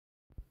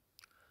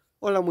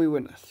Hola, muy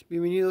buenas.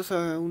 Bienvenidos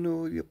a un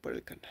nuevo video para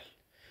el canal.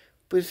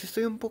 Pues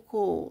estoy un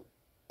poco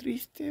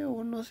triste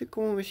o no sé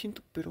cómo me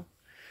siento, pero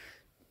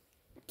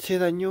se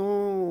dañó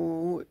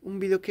un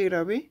video que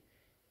grabé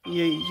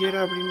y ayer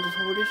abriendo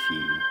sobres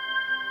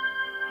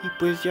y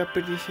pues ya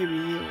perdí ese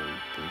video y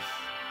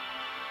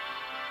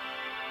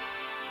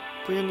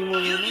pues ya ni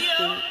modo, ¿no?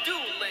 Pero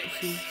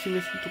pues sí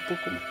me siento un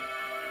poco mal.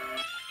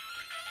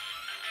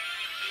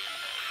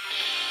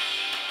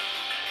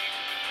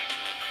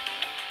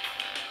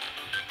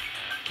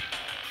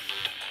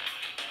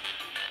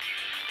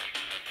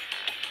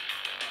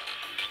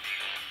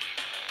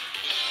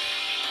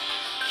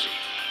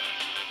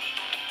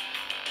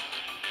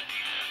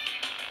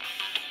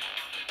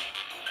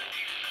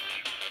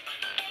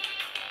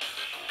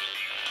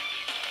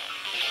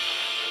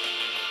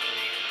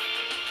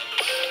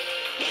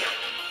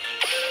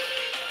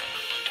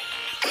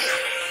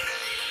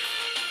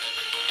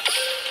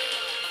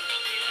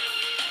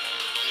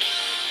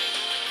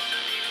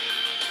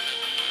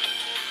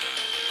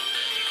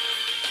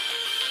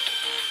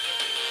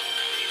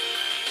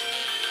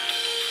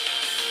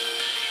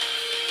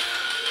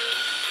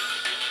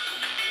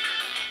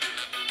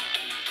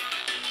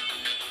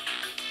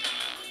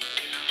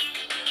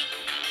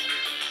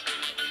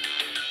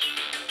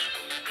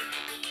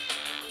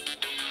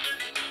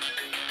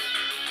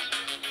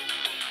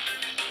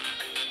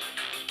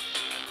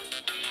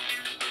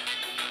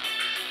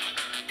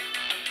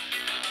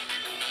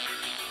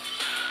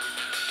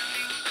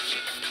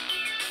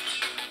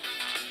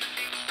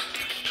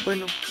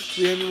 Bueno, pues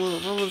ya ni modo,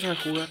 vamos a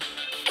jugar.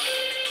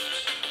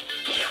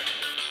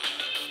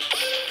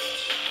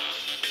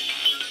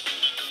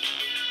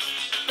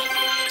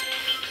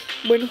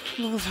 Bueno,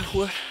 vamos a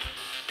jugar.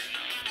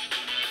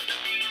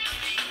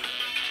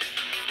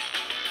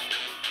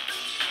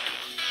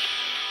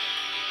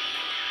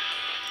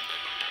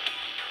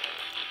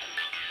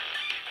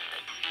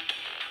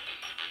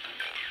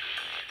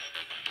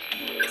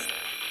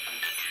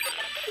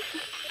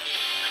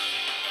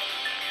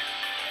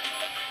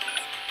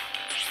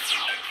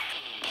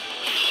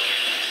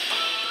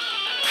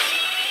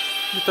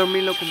 Yo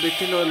también lo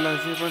completé,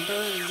 las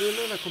desbandadas del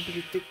duelo, las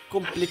completé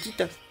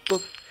completitas,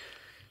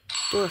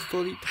 todas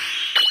toditas.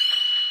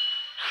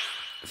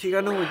 Si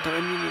gano aumentará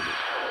mi nivel.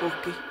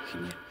 Ok,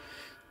 genial.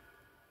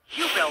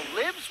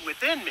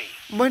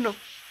 Bueno,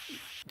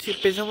 si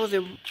pensamos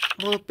de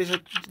modo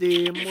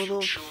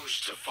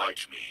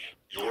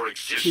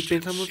si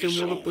pensamos de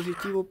modo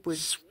positivo,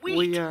 pues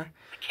voy a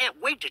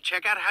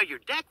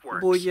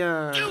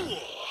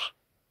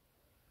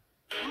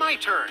My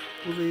turn.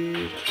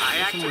 I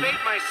activate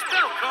my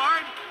spell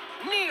card,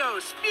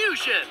 Neo's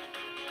Fusion.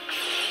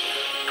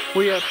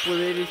 Voy a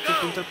poder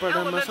contar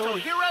para más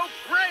sobres.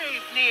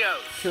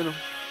 ¿Sí o no?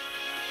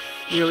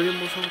 Y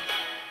abrimos otro.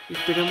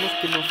 Esperemos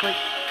que no falle.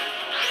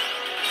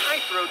 I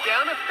throw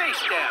down a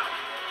face down.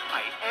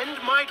 I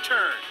end my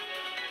turn.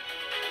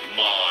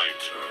 My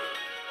turn.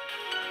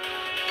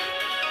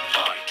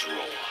 I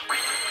draw.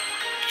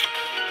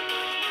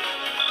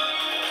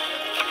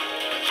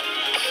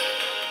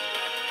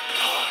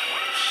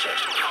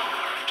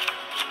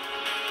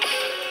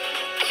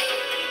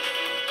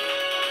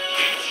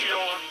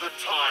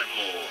 Time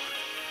Lord.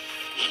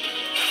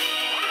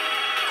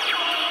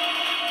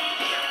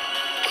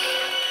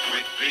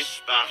 With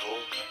this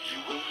battle, you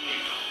will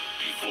kneel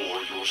before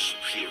your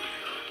superior.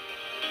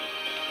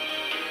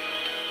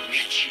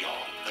 Michio,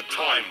 the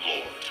Time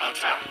Lord,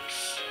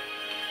 attacks.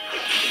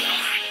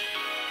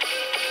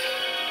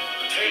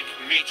 Take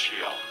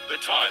Michio, the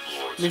Time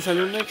Lord. Me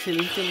salió una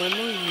excelente mano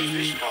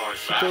y si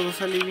todo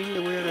sale bien le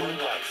voy a ganar.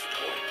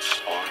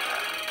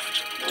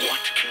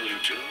 What can you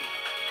do?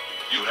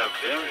 You have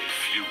very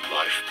few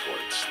life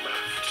points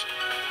left.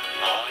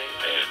 I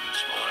end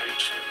my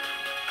turn.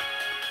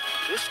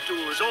 This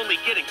duel is only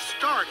getting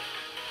started.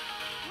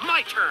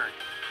 My turn.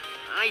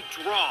 I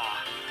draw.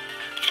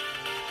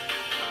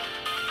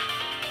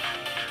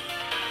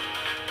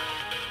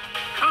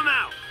 Come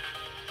out.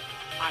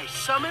 I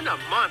summon a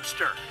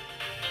monster.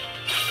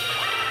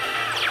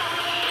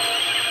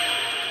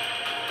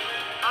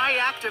 I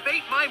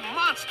activate my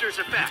monster's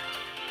effect.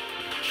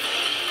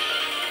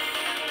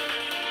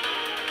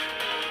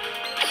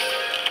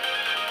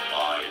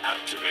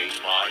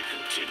 Activate my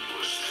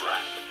continuous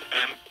trap.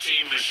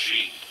 Empty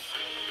machine.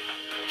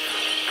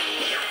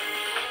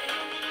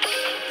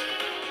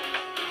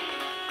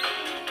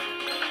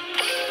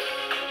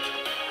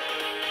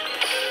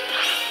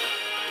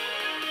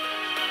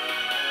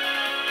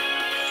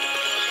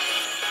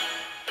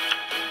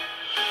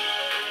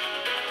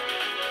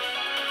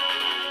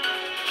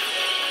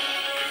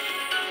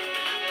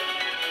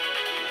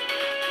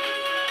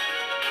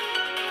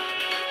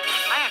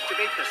 I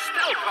activate the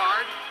spell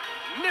card,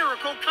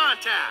 Miracle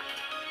Contact.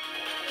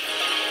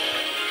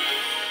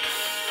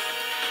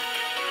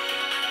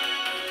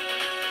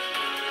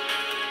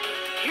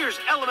 Here's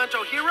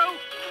Elemental Hero,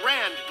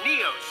 Grand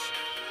Neos.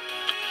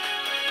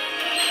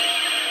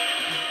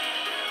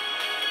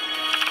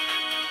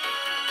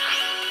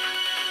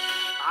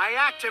 I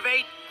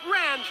activate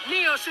Grand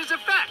Neos'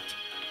 effect.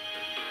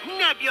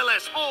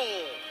 nebulous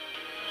hole.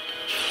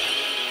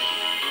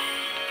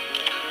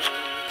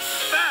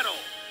 Battle.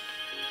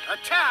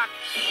 Attack,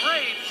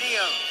 brave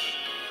Neos.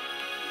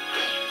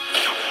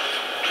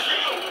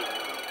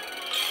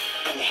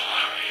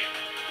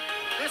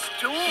 This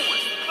duel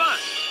was fun,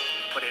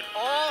 but it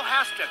all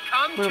has to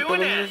come Bueno, to por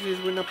an lo menos end. si es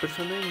buena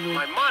persona y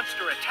My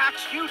monster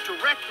attacks you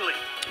directly.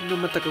 no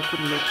me atacó con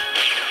el otro.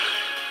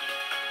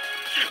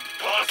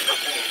 Impossible.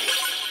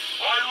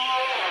 I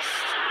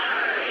lost.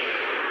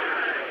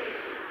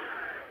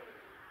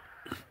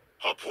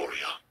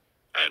 Aporia,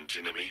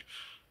 antinomy,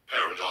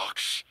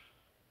 paradox.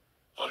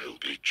 I'll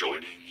be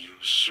joining you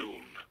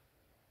soon.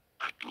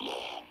 At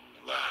long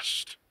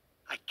last.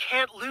 I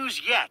can't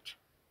lose yet.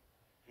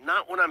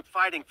 Not when I'm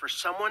fighting for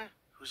someone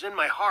who's in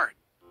my heart.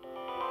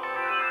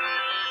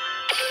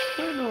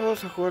 Bueno,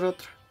 vamos a jugar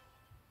otra.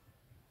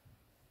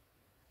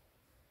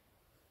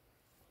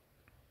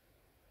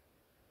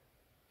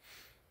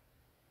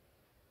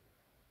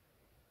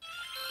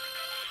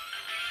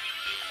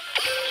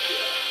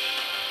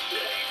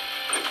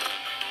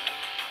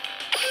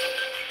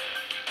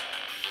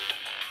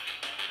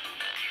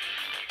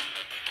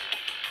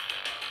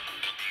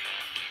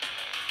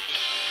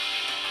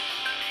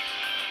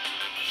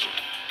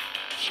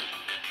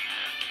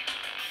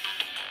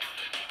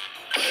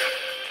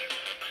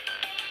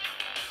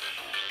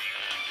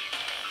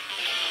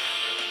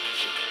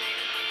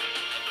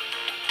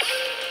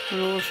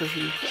 Bueno, vamos a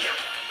seguir.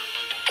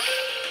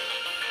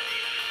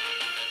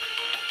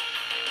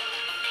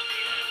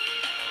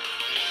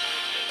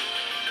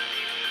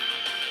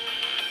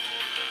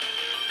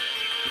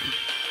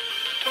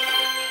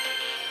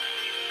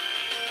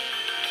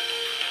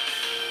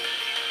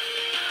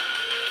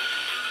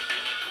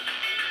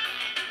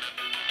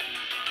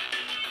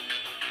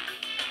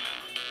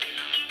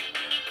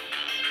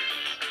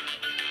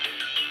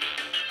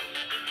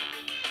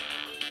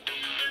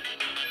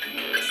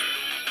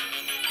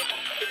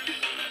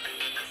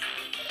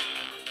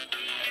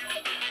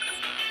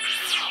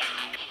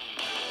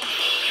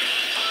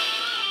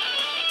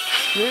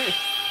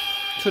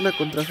 Zona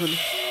contra zona.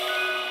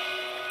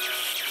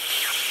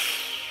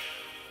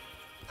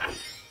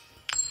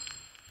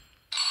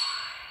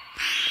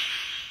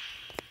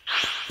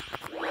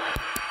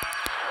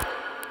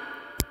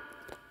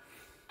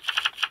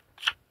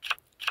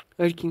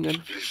 A ver quién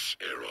gana. This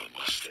era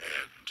must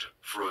end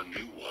for a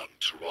new one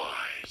to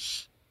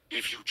rise.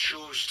 If you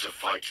choose to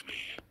fight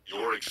me,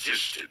 your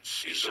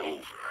existence is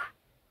over.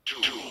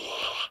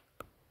 Duel.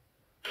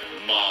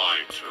 My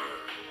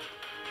turn.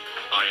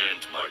 I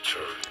end my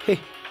turn. Hey.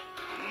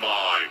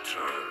 My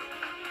turn.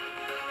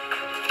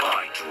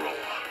 I draw.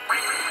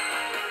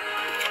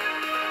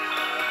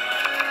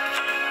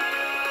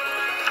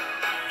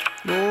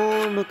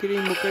 No, no quería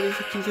invocar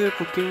esa. ¿Quién sabe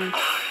por qué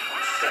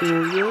se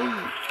movió?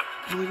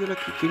 Y no yo la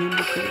que quería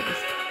invocar era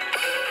esta.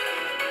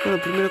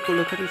 Bueno, primero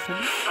colocar esta, ¿no?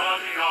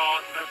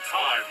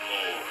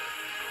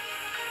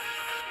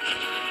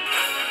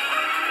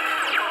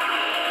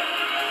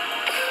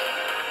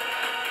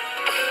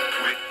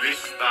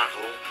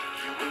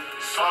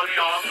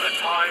 Salyon the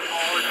Time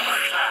Lord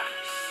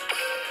attacks.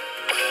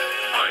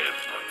 I am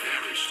not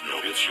very snow.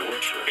 It's your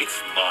turn.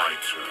 It's my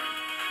turn.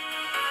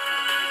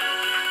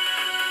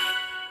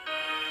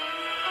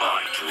 I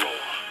draw.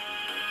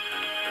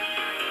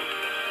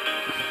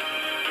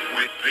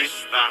 With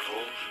this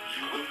battle,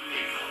 you will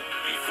kneel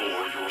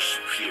before your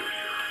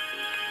superior.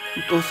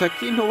 Entonces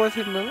aquí no va a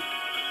hacer nada.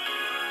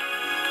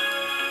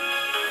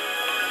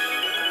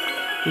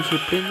 Me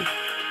sorprende.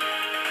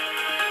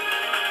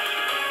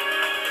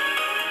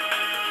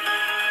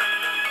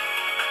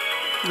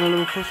 A lo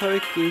mejor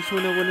sabe que es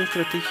una buena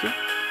estrategia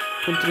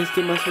contra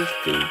este mazo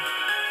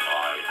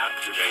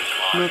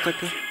no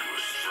ataca.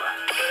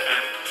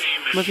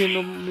 Más bien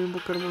no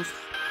invocar monstruos.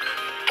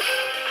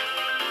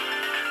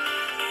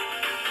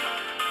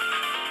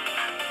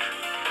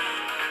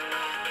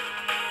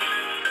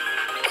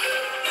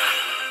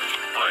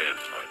 I end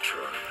my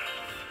turn.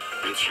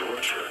 It's your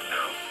turn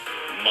now.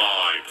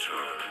 My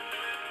turn.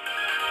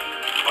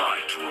 I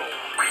draw.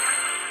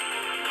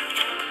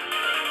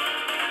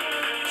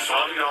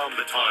 Salyon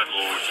the Time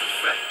Lord's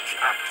effect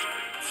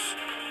activates.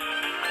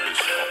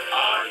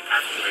 I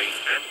activate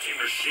Empty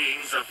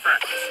Machine's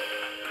effect.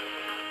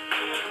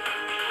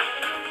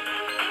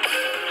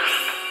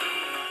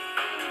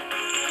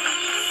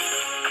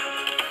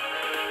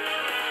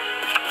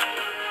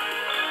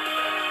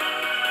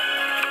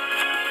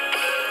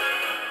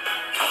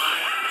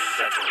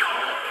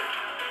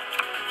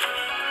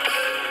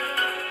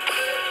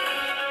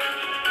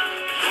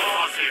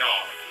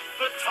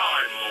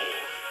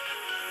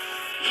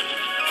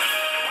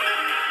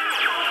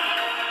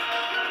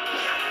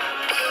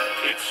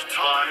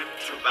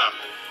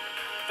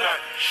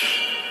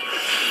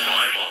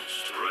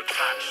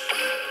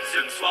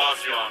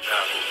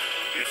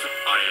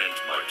 I end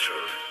my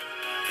turn.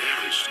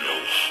 There is no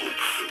hope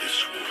for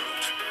this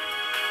world.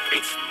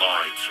 It's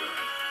my turn.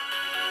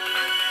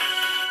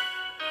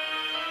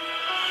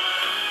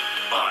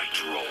 I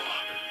draw.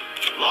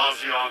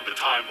 Lazion the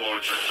Time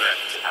Lord's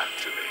effect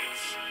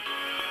activates.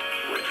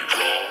 When you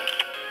draw,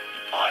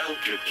 I'll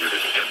get rid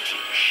of empty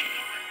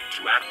machine to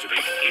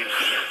activate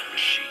infinite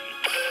machine.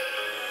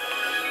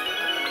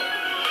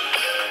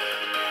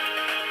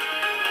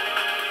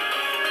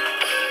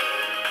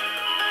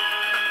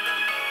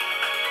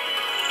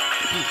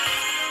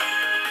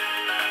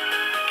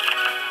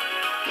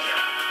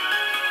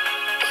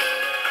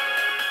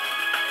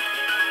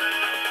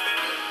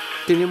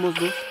 Tenemos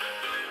dos.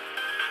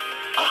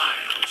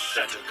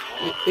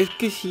 Es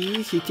que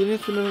sí, si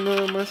tienes una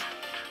nada más,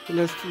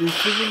 las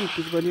destruyen y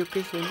pues valió que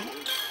eso, ¿no?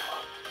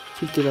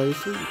 Si te la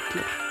destruyen,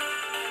 claro.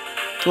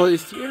 O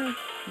destierran,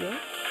 ¿no?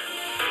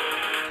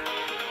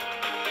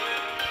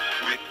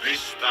 With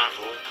this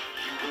battle,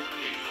 you will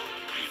kneel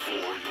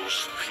before your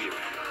superior.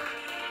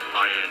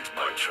 I end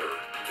my turn.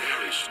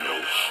 There is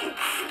no hope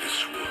for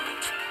this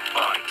world.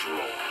 I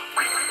draw.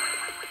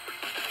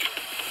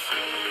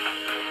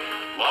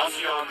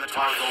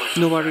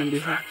 No va a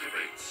regresar.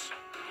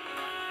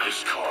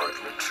 This card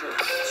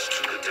returns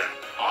to the deck.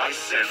 I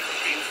send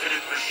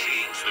infinite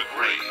machines to the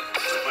grave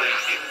to bring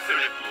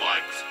infinite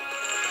light.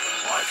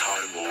 My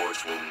Time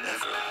Lords will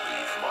never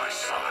leave my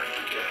side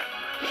again.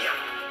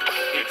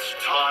 It's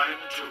time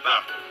to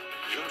battle.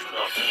 You do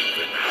not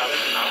even have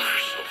an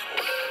ounce of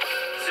hope.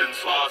 Since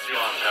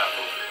Lazion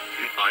battled,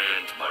 I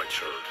end my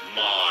turn.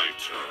 My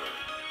turn.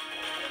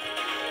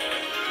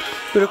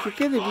 Pero creo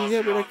que debí de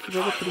haber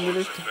activado primero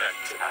esto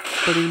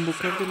para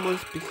invocar de modo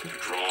especial.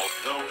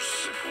 Those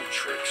simple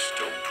tricks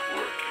don't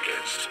work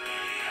against me.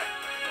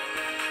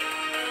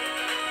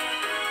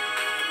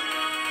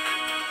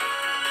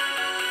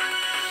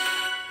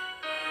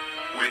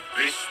 With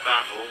this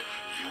battle,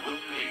 you will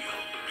kneel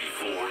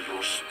before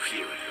your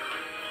superior.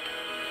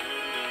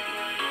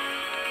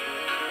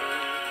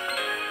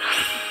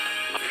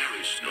 There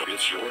is no...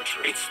 It's your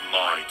turn. It's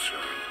my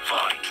turn.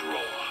 I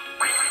draw.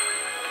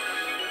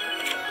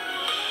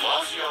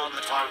 Lazion,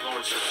 the Time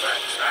Lord's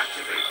effect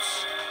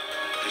activates.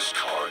 This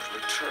card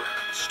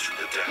returns to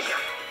the deck.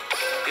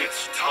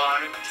 It's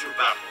time to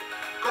battle.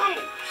 Go!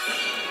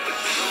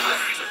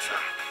 Direct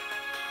attack.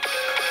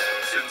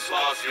 Since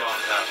Lazion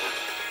battled,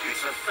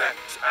 its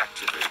effect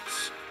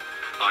activates.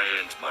 I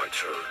end my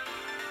turn.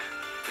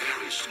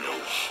 There is no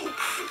hope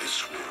for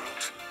this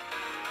world.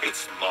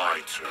 It's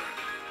my turn.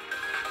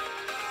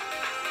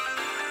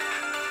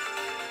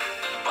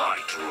 I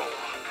draw.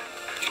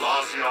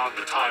 Lazion,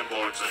 the Time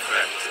Lord's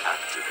effect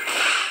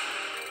activates.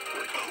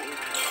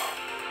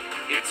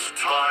 It's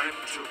time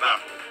to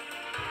battle.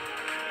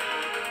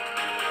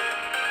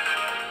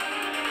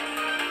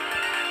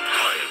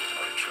 I end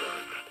my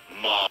turn.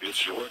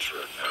 It's your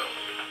turn now.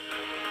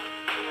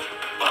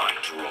 I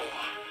draw.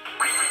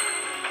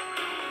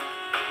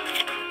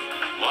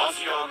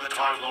 Lazion, the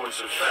Time Lord's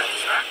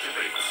effect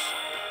activates.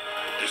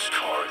 This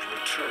card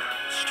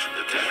returns to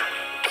the deck.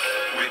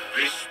 With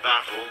this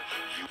battle,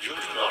 you do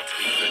not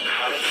even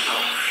have an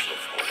ounce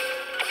of hope.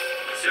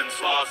 Since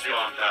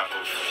Lazion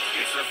battled,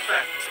 its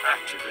effect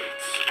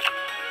activates.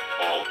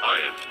 I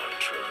end my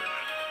turn.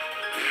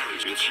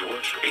 It's your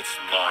turn. It's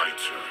my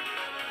turn.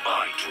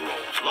 I draw.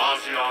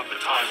 Lazion, the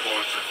Time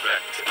Lord's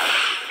effect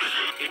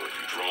activates. When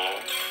you draw,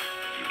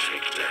 you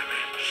take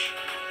damage.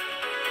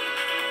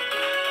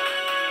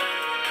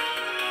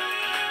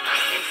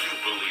 If you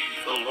believe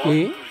the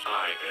Lord,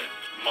 I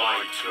end my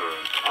turn.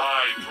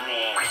 I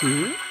draw.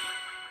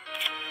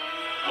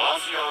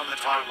 Lazion, the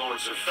Time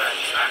Lord's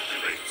effect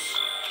activates.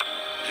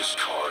 This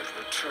card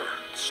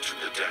returns to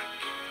the deck.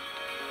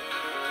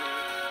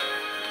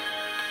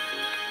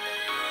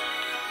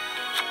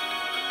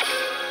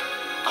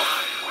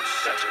 I will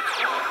set a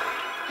card.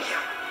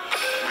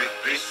 With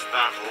this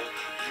battle,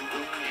 you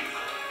will kneel.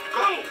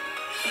 Go!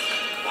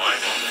 My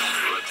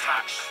monster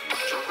attacks you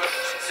direct.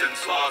 Since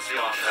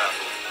Lazion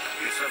battled,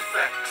 its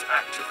effect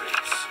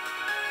activates.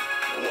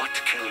 What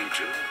can you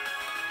do?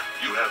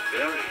 You have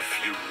very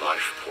few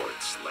life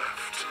points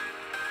left.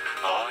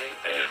 I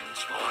end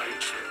my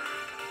turn.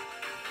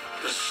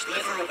 The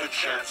sliver of a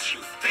chance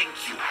you think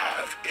you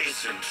have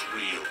isn't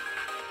real.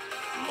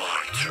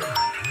 My turn.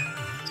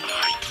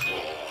 I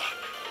draw.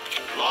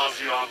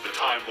 Lazion, the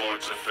Time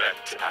Lord's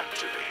effect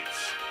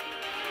activates.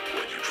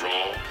 When you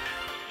draw,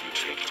 you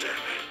take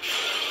damage.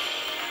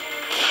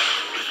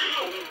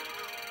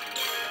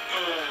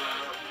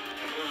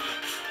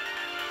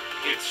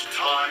 It's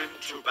time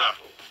to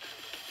battle.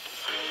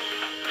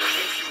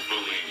 If you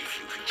believe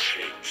you can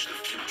change the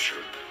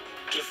future,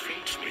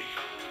 defeat me.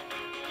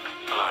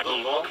 The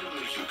longer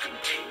you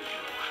continue,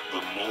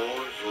 the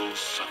more you'll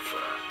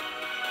suffer.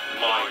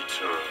 My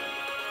turn.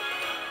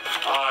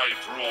 I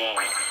draw.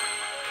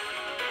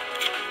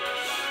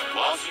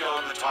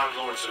 Lazion, the Time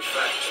Lord's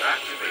effect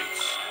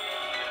activates.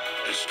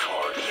 This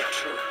card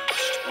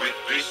returns. With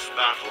this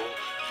battle,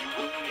 you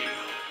will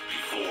kneel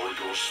before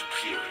your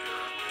superior.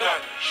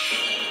 Vanish.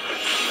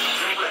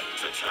 Direct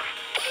attack.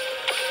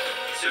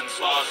 Since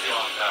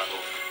Lazion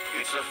battled,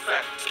 its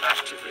effect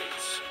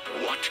activates.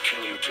 What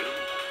can you do?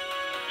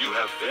 You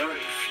have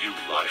very few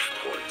life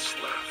points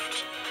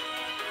left.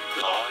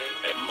 I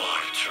am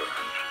my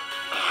turn.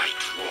 I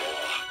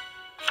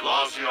draw.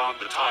 Lazion,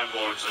 the Time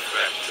Lord's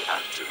effect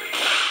activates.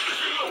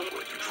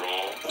 When you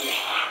draw,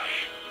 why?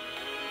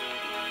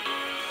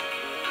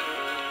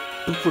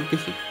 Porque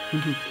sí.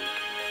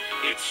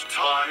 It's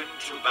time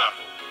to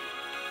battle.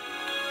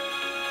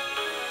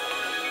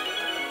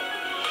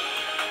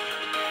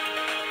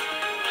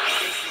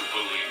 If you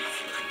believe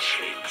you can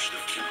change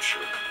the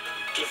future,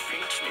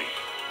 defeat me.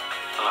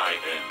 I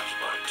end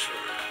my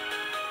turn.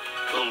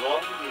 The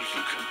longer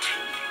you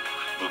continue,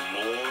 the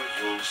more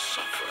you'll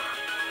suffer.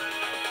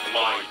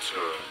 My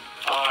turn.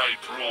 I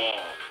draw.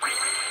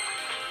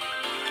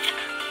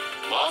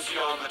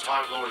 Lazion, the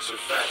Time Lord's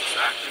effect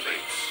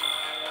activates.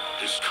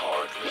 This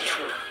card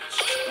returns.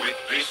 With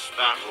this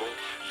battle,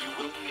 you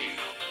will kneel.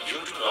 You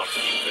do not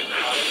even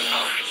have an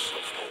ounce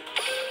of hope.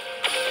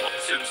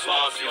 Since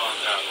Lazion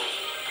battle,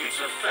 its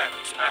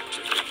effect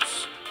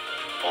activates.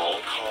 All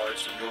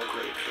cards in your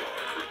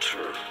graveyard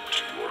return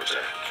to your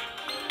deck.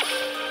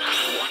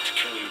 What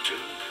can you do?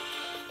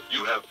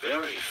 You have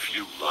very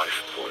few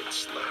life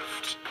points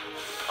left.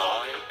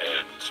 I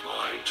end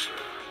my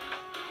turn.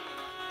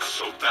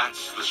 So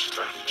that's the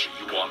strategy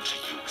you want to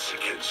use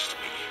against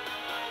me.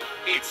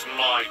 It's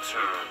my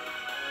turn.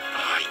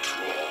 I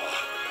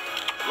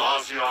draw.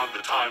 Lazion,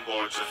 the Time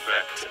Lord's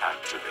effect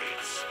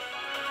activates.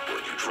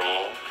 When you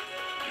draw,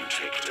 you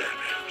take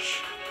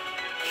damage.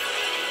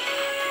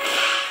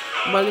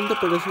 Valiendo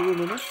pero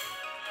seguro, ¿no?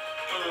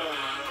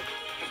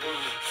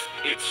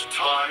 It's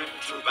time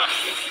to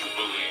battle. If you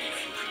believe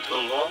you can. The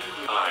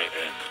longer I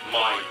end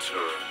my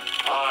turn,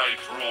 I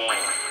draw.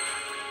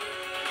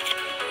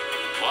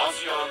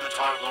 Lazion, the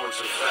Time Lord's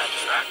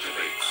effect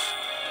activates.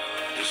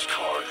 This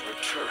card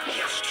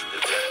returns to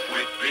the deck.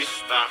 With this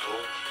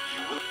battle,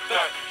 you will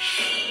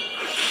vanish.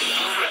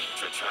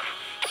 Direct attack.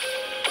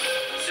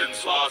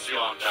 Since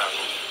Lazion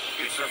battle,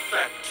 its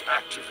effect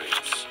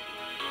activates.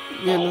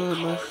 Ya All nada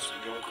más. cards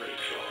in your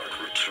graveyard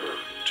return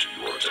to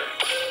your deck.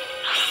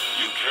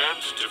 You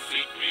can't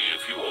defeat me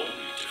if you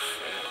only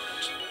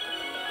defend.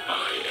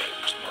 I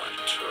end my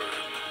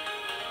turn.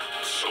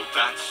 So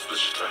that's the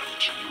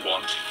strategy you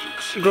want to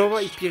use.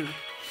 Roba y pierde.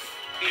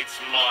 It's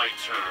my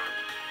turn.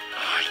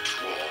 I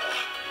draw.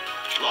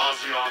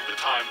 Lazion, the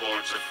Time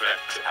Lord's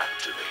effect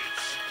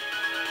activates.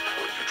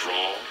 When you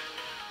draw,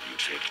 you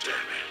take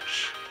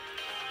damage.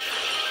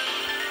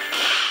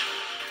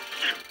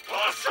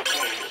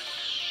 Impossible!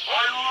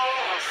 I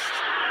lost!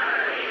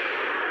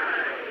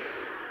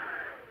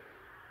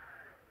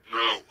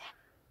 No.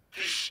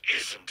 This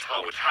isn't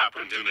how it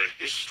happened in the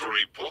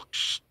history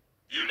books.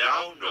 You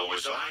now know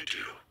as I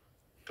do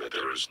that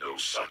there is no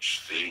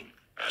such thing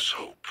as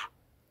hope.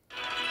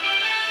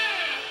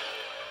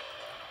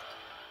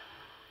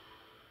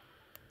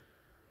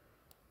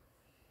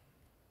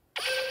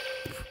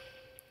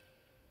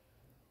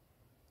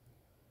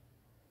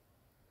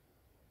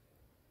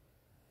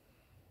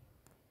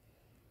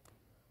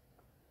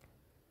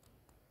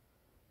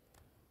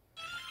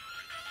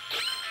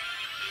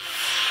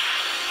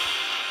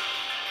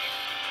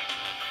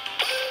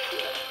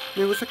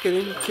 Me gusta que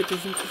den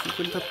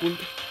 750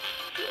 puntos.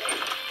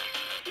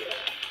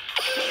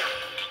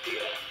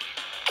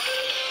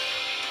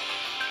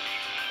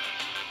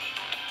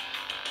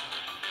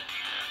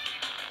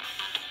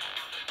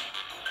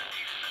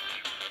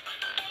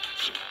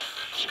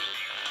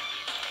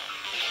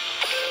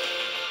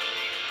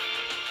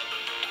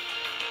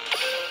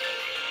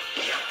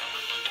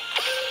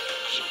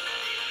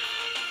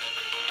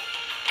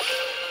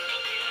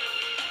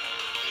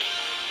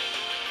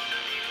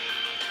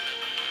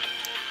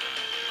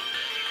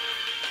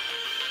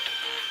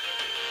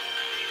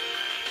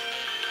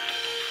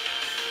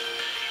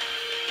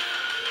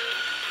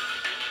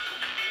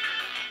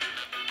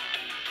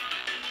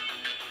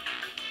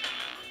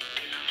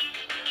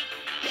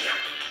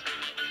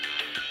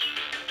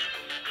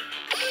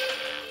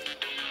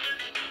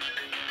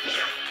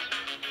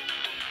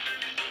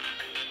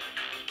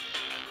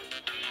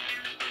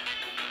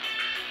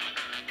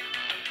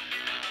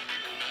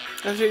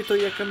 Hace ahorita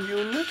ya cambié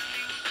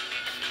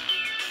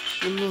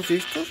unos de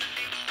estos.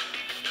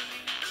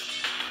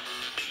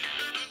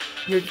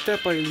 Y ahorita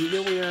para el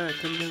video voy a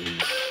cambiar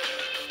uno.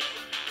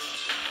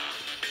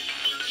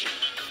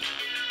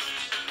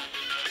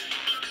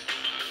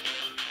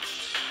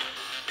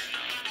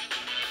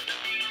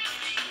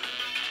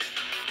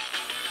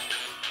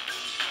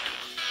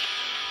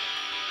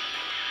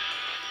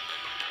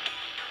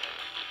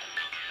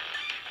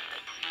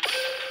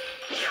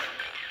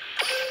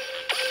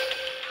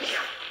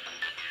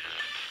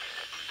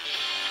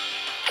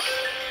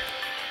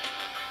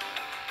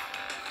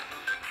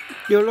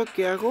 Yo lo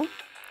que hago,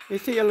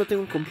 este ya lo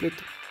tengo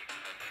completo.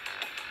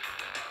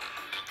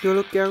 Yo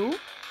lo que hago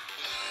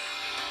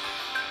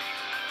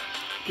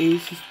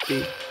es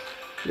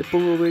le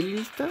pongo ver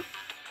lista,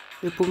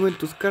 le pongo en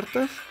tus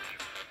cartas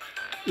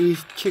y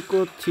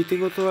checo si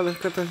tengo todas las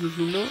cartas y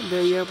si no, de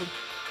ahí abro.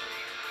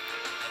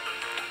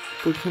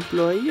 Por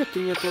ejemplo, ahí ya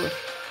tenía todas.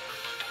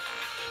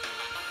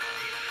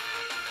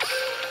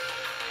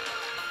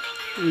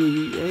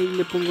 Y ahí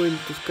le pongo en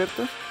tus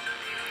cartas.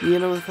 Y ya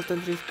no me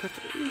faltan 3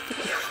 cartas. Esta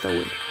carta está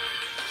buena.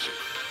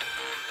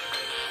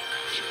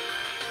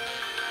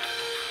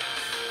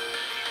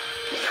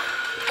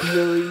 Y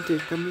le doy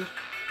intercambio.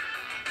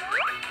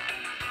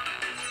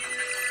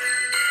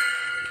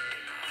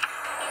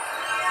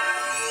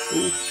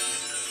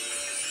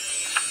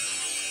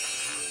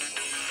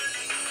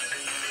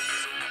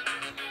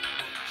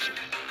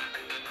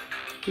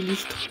 Y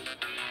listo.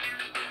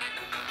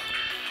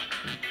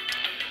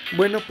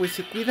 Bueno, pues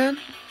se cuidan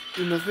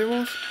y nos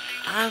vemos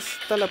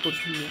hasta la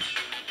próxima.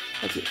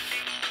 Adiós.